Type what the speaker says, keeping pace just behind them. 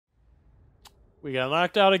We got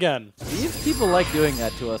knocked out again. These people like doing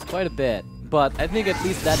that to us quite a bit, but I think at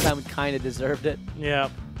least that time we kind of deserved it. Yeah.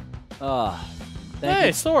 Thank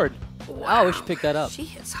you. Sword. Wow, we should pick that up. She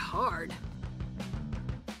hits hard.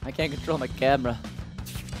 I can't control my camera.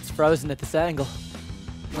 It's frozen at this angle.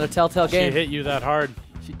 Another telltale game. She hit you that hard.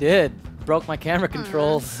 She did. Broke my camera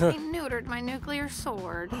controls. They neutered my nuclear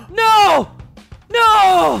sword. No!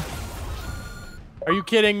 No! Are you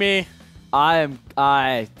kidding me?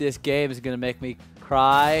 This game is gonna make me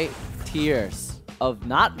cry tears of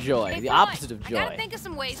not joy, Hey, the boy, opposite of joy. I gotta think of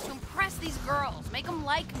some ways to impress these girls, make them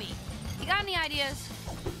like me. You got any ideas?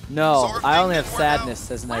 No, Sort of I thing only have didn't work out.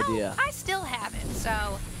 sadness as an Well, idea. I still have it,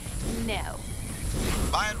 so no.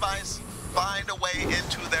 My advice, find a way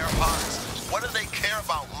into their hearts. What do they care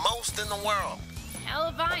about most in the world? Hell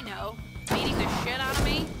if I know. Beating the shit out of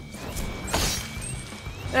me?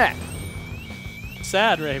 Yeah.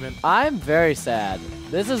 Sad, Raymond. I'm very sad.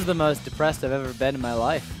 This is the most depressed I've ever been in my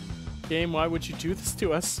life. Game, why would you do this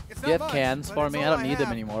to us? Do you have cans for me? I don't need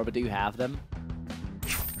them anymore, but do you have them?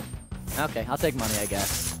 Okay, I'll take money, I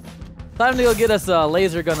guess. Time to go get us a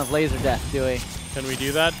laser gun of laser death, Dewey. Can we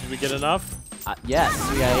do that? Did we get enough? Yes,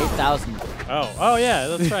 we got 8,000. Oh yeah,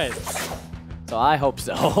 that's right. So I hope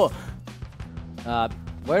so.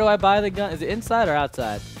 Where do I buy the gun? Is it inside or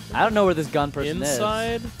outside? I don't know where this gun person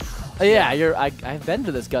Inside? is. Oh, yeah, I've been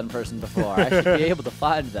to this gun person before. I should be able to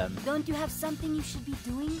find them. Don't you have something you should be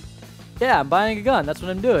doing? Yeah, I'm buying a gun. That's what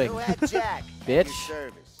I'm doing. Go ahead, Jack. Bitch.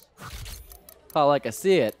 Service. Oh, like I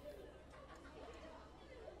see it.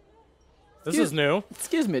 This is new.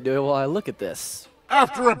 Excuse me, Dewey, while I look at this.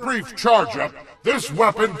 After a brief charge-up, this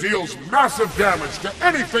weapon deals massive damage to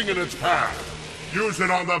anything in its path. Use it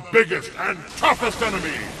on the biggest and toughest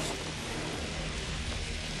enemies.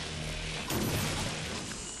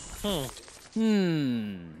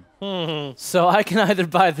 So I can either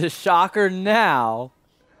buy the shocker now,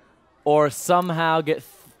 or somehow get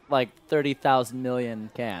like 30,000 million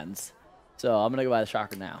cans. So I'm gonna go buy the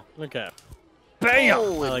shocker now. Okay. Bam!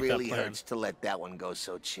 Oh, I it like that really plan. hurts to let that one go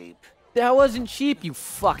so cheap. That wasn't cheap, you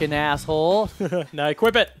fucking asshole. Now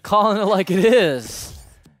equip it. Calling it like it is.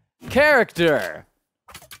 Character.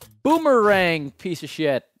 Boomerang, piece of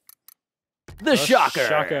shit. The shocker.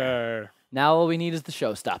 Shocker. Now all we need is the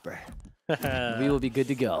showstopper. We will be good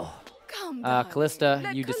to go. Come down. Callista,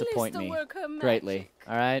 Let you disappoint Callista me work her greatly.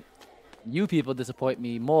 All right. You people disappoint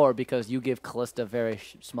me more because you give Callista very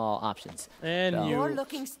small options. And So- You're you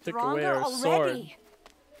looking stick away stronger our sword. already.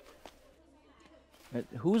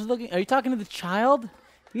 Who's looking? Are you talking to the child?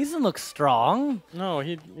 He doesn't look strong. No,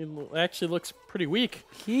 he actually looks pretty weak.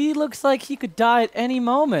 He looks like he could die at any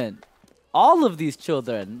moment. All of these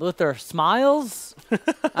children with their smiles.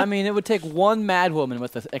 I mean, it would take one madwoman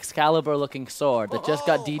with an Excalibur-looking sword that just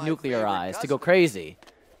got Oh, my denuclearized to go favorite crazy,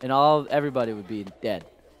 and everybody would be dead.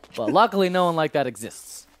 But luckily, no one like that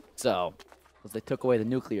exists. So, because they took away the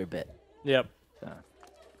nuclear bit. Yep.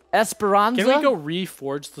 Esperanza. Can we go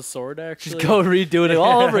reforge the sword, actually? Just go redoing it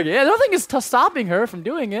all over again? Yeah, nothing is stopping her from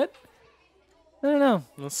doing it. I don't know.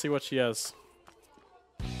 Let's see what she has.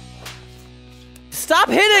 Stop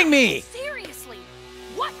hitting me! Seriously,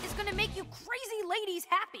 what is gonna make you crazy ladies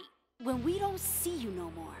happy? When we don't see you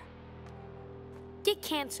no more. Get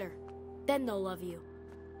cancer. Then they'll love you.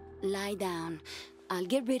 Lie down. I'll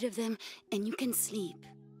get rid of them, and you can sleep.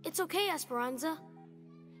 It's okay, Esperanza.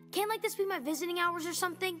 Can't like this be my visiting hours or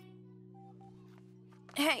something?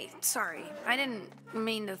 Hey, sorry. I didn't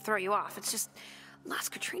mean to throw you off. It's just Las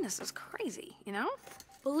Katrinas is crazy, you know?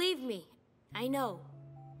 Believe me, I know.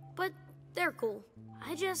 But they're cool. I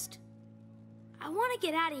want to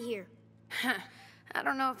get out of here. I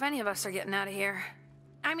don't know if any of us are getting out of here.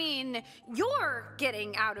 I mean, you're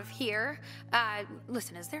getting out of here.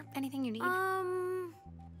 Listen, is there anything you need?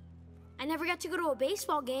 I never got to go to a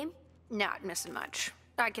baseball game. Not missing much.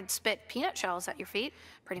 I could spit peanut shells at your feet.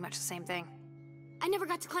 Pretty much the same thing. I never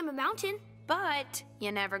got to climb a mountain. But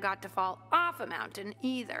you never got to fall off a mountain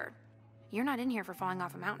either. You're not in here for falling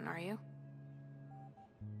off a mountain, are you?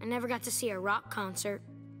 I never got to see a rock concert.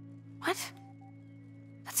 What?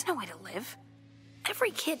 That's no way to live.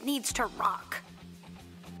 Every kid needs to rock.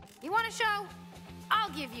 You want a show?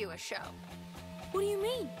 I'll give you a show. What do you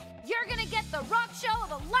mean? You're gonna get the rock show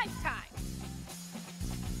of a lifetime.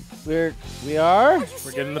 We are?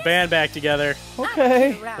 We're getting the band back together.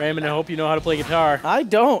 Okay. Raymond, I hope you know how to play guitar. I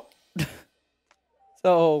don't.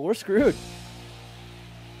 So, we're screwed.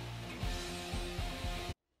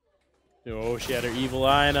 Oh, she had her evil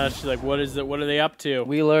eye on us. She's like, what is it? What are they up to?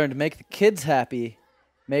 We learned make the kids happy,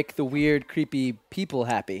 make the weird, creepy people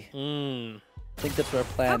happy. I think that's what our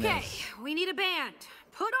plan Okay, is. we need a band.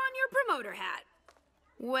 Put on your promoter hat.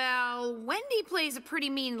 Well, Wendy plays a pretty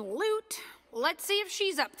mean lute. Let's see if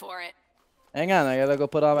she's up for it. Hang on, I gotta go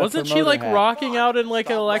put on my Wasn't she promoter like hat. rocking out in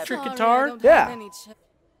like an electric guitar? Yeah.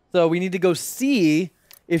 So we need to go see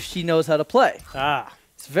if she knows how to play. Ah.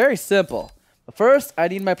 It's very simple. But first, I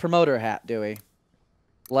need my promoter hat, Dewey.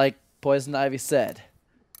 Like Poison Ivy said.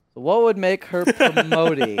 So what would make her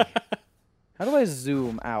promotey? How do I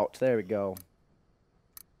zoom out? There we go.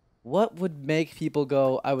 What would make people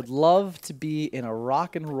go, I would love to be in a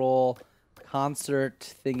rock and roll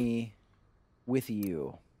concert thingy with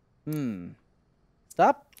you?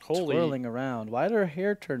 Stop twirling around. Why did her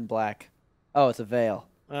hair turn black? Oh, it's a veil.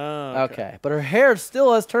 Oh, okay. But her hair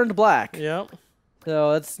still has turned black. Yep.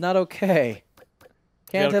 So it's not okay.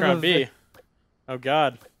 Can't have a B. Oh,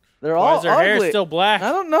 God. They're Why all is her ugly. hair still black?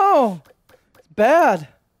 I don't know. It's bad.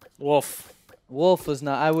 Wolf. Wolf was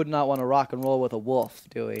not. I would not want to rock and roll with a wolf,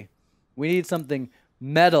 Dewey. We need something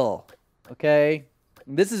metal. Okay.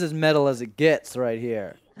 This is as metal as it gets right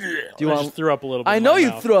here. Do you want? Just threw up a little bit. I know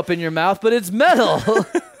you threw up in your mouth, but it's metal.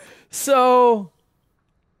 So.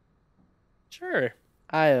 Sure.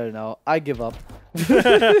 I don't know. I give up.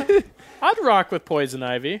 I'd rock with Poison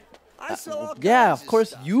Ivy. Yeah, of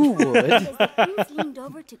course you would.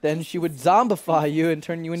 Then she would zombify you and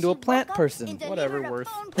turn you into a plant person. Whatever, Worth.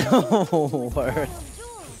 Oh, Worth.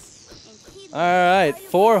 All right,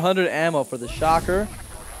 400 ammo for the shocker.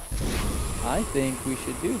 I think we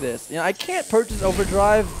should do this. You know, I can't purchase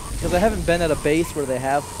Overdrive because I haven't been at a base where they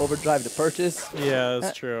have Overdrive to purchase. Yeah,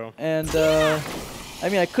 that's true. And, I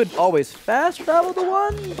mean, I could always fast travel to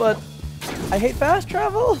one, but I hate fast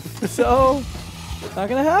travel, so not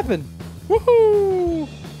gonna happen. Woohoo!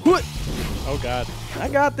 Oh, God. I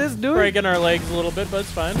got this, Dewey. Breaking our legs a little bit, but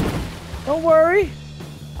it's fine. Don't worry.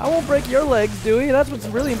 I won't break your legs, Dewey. That's what's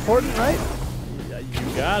really important, right? Yeah,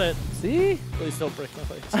 you got it. See? Please don't break my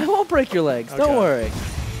legs. I won't break your legs. Okay. Don't worry.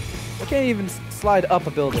 I can't even slide up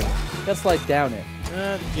a building. I gotta slide down it.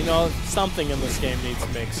 You know, something in this game needs to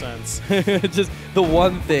make sense. Just the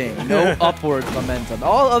one thing. No upwards momentum.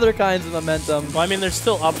 All other kinds of momentum. Well, I mean, there's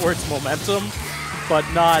still upwards momentum, but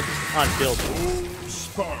not on building.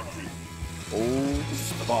 Sparky. Old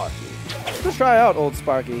Sparky. Let's try out Old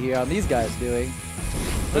Sparky here on these guys, Dewey.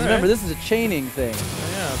 Because remember, this is a chaining thing.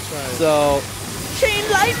 Yeah, that's right. So, chain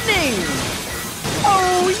lightning!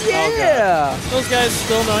 Oh, yeah! Oh, those guys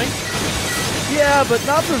still annoying? Yeah, but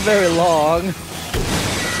not for very long.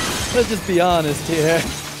 Let's just be honest here.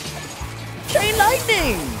 Chain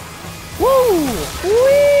lightning! Woo!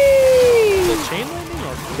 Whee! Is it chain lightning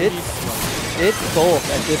or It's both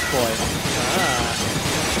at this point.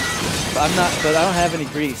 But I don't have any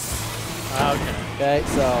grease. Okay. Okay,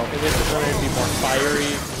 so. Maybe if it's going to be more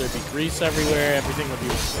fiery, there'd be grease everywhere, everything would be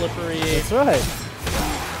slippery. That's right.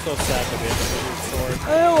 So sad that we have to move sword.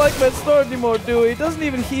 I don't like my sword anymore, Dewey. It doesn't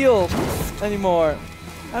even heal anymore.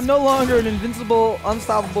 I'm no longer an invincible,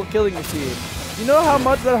 unstoppable killing machine. You know how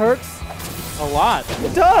much that hurts? A lot.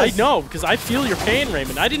 It does. I know, because I feel your pain,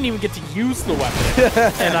 Raymond. I didn't even get to use the weapon,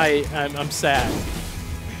 and I'm sad.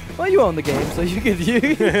 Well, you own the game, so you can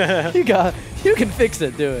fix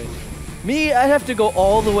it, Dewey. Me, I have to go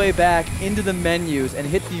all the way back into the menus and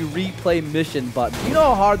hit the replay mission button. You know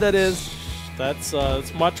how hard that is? That's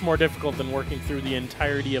it's much more difficult than working through the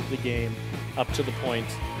entirety of the game up to the point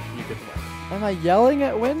you could win. Am I yelling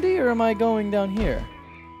at Wendy, or am I going down here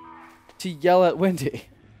to yell at Wendy?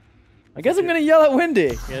 I guess I'm going to yell at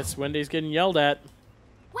Wendy. Yes, Wendy's getting yelled at.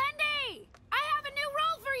 Wendy! I have a new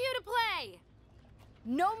role for you to play!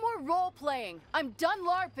 No more role-playing. I'm done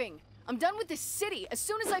LARPing. I'm done with this city. As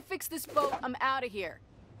soon as I fix this boat, I'm out of here.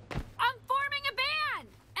 I'm forming a band!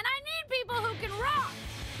 And I need people who can rock!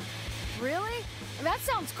 Really? That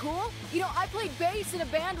sounds cool. You know, I played bass in a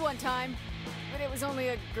band one time, but it was only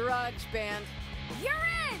a garage band. You're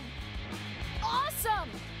in! Awesome!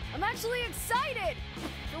 I'm actually excited!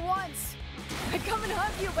 For once. I'd come and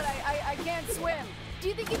hug you, but I can't swim. Do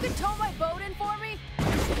you think you could tow my boat in for me?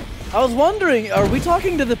 I was wondering, are we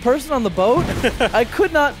talking to the person on the boat? I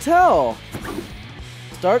could not tell.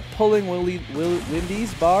 Start pulling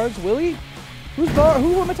Wendy's barge. Willie? Who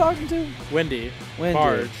am I talking to? Wendy. Wendy.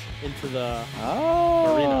 Barge into the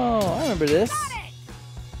arena. I remember this. Got it!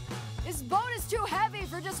 This boat is too heavy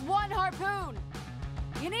for just one harpoon.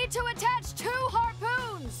 You need to attach 2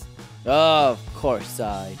 harpoons. Of course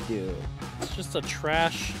I do. It's just a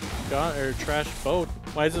trash gun or trash boat.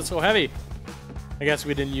 Why is it so heavy? I guess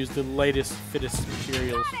we didn't use the latest, fittest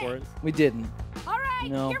materials for it. We didn't. All right,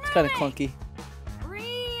 No, you're it's kind of moving. clunky.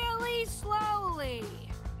 Really slowly.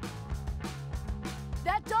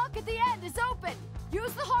 That dock at the end is open.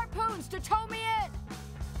 Use the harpoons to tow me in.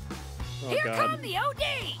 Oh, Here God. come the OD!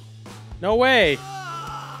 No way!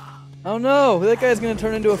 Oh no, that guy's gonna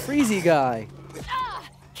turn into a freezy guy. Ah!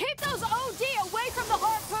 Keep those OD away from the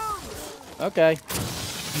harpoons! Okay.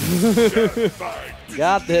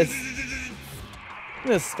 Got this. I'm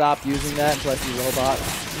gonna stop using that until I see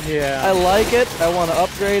robots. Yeah. I like it. I want to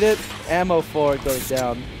upgrade it. Ammo for it goes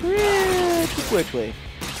down pretty quickly.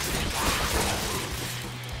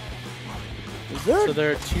 Is there? So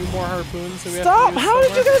there are 2 more harpoons that we Stop! have to use How did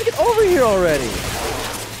you somewhere? guys get over here already?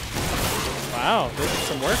 Wow, they did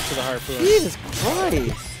some work to the harpoon. Jesus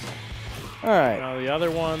Christ! All right. Now the other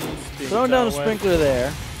one's being Throwing down a dealt with. sprinkler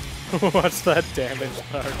there. What's that damage to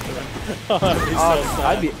the harpoon? Oh, that'd be so sad.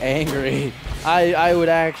 I'd be angry. I would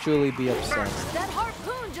actually be upset. That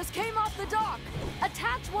harpoon just came off the dock.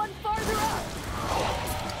 Attach one farther up.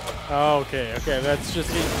 Oh, okay, that's just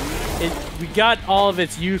it. We got all of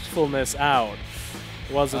its usefulness out.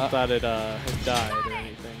 It wasn't that it had died or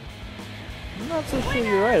anything. I'm not so sure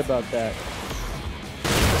you're right about that.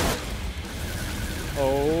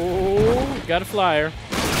 Oh, got a flyer.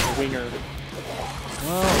 A winger.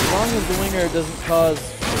 Well, as long as the winger doesn't cause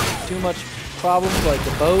too much problems like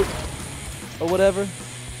the boat or whatever,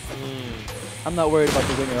 I'm not worried about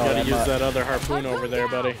the winger all Gotta that use much. that other harpoon over there,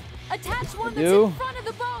 buddy. Attach one that's do? in front of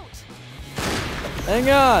the boat. Hang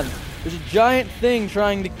on! There's a giant thing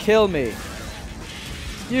trying to kill me.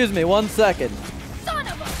 Excuse me, 1 second. Son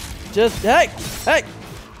of a... Just, hey!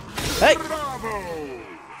 I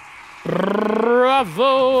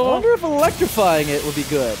Bravo! wonder if electrifying it would be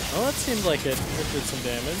good. Well, that seemed like it did some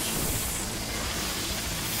damage.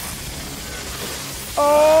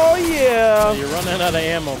 Oh, yeah! You're running out of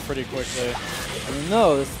ammo pretty quickly. I don't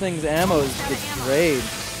know, this thing's ammo gets drained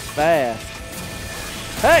fast.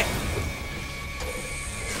 Hey!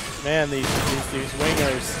 Man, these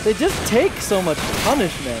wingers. They just take so much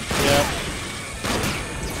punishment. Yep.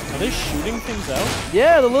 Are they shooting things out?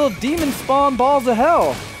 Yeah, the little demon spawn balls of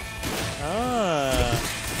hell. Ah.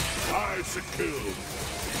 Icicle.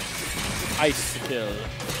 Icicle.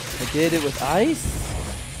 I did it with ice?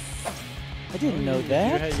 I didn't know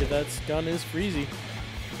that. Yeah, that gun is freezy.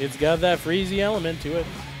 It's got that freezy element to it.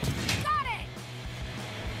 Got it!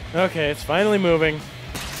 Okay, it's finally moving.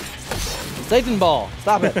 Satan ball,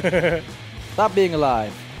 stop it. Stop being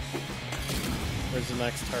alive. Where's the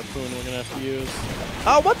next harpoon we're gonna have to use?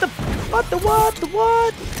 Oh, what?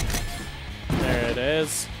 There it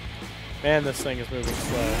is. Man, this thing is moving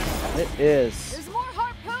slow. It is. There's more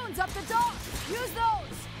harpoons up the dock. Use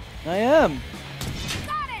those. I am.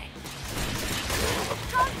 Got it.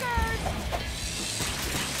 Conquered.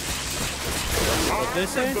 What'd they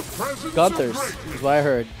say? Gunther's is what I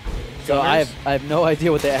heard. So I have no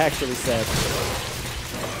idea what they actually said.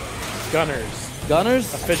 Gunners.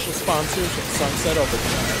 Gunners? Official sponsors of Sunset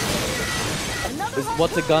Overdrive.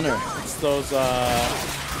 What's a gunner? It's those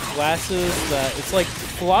glasses that it's like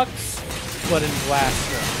flux, but in glass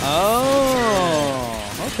form. Oh,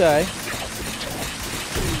 okay.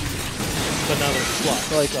 But now there's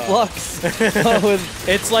flux. Like so. flux.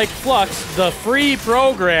 It's like Flux, the free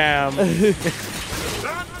program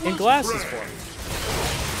in glasses form.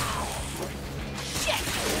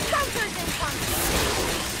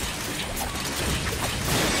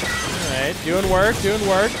 Alright, doing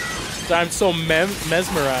work. I'm so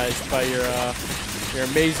mesmerized by your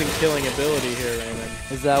amazing killing ability here, Raymond.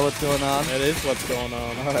 Is that what's going on? That is what's going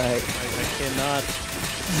on. All right. I cannot.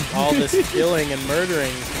 All this killing and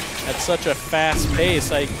murdering at such a fast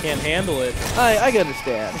pace, I can't handle it. I can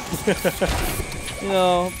understand. You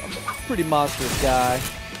know, I'm a pretty monstrous guy.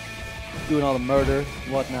 Doing all the murder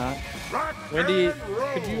and whatnot. Wendy,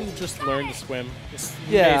 could you just learn to swim? It's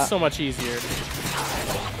Yeah. made so much easier.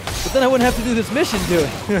 But then I wouldn't have to do this mission, do it?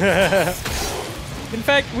 In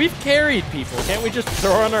fact, we've carried people. Can't we just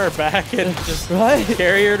throw her on our back and just Right?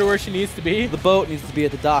 carry her to where she needs to be? The boat needs to be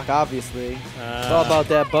at the dock, obviously. It's all about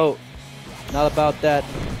that boat. Not about that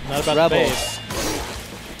Not about rebel. the base.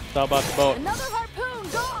 It's all about the boat. Another harpoon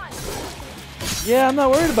gone. Yeah, I'm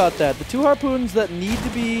not worried about that. The 2 harpoons that need to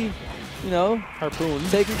be, you know, Harpoon.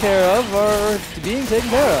 taken care of are being taken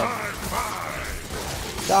care of.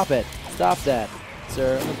 Stop it. Stop that,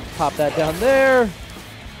 sir. I'm gonna pop that down there.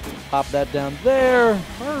 Pop that down there.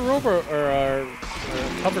 Our rover or our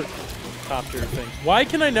hover copter thing. Why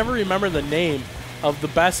can I never remember the name of the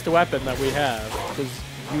best weapon that we have? Because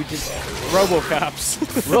you just Robocops.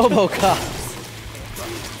 Robocops.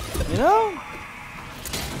 You know?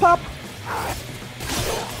 Pop.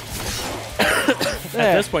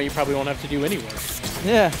 At this point, you probably won't have to do any work.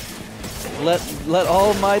 Yeah. Let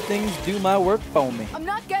all my things do my work for me. I'm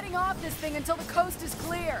not getting off this thing until the coast is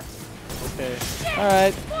clear. Okay. All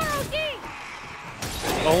right.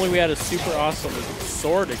 If only we had a super awesome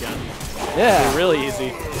sword again. Yeah. It'd be really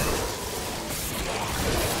easy.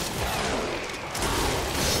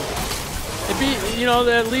 you know,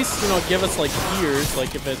 at least, you know, give us like gears.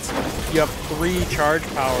 Like if it's you have 3 charge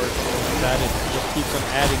powers or something like that, it just keeps on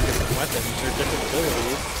adding different weapons or different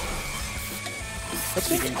abilities.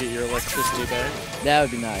 So you can get your electricity back. That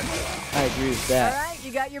would be nice. I agree with that. All right,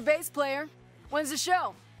 you got your bass player. When's the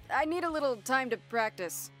show? I need a little time to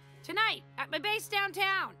practice. Tonight, at my base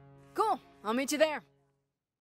downtown. Cool. I'll meet you there.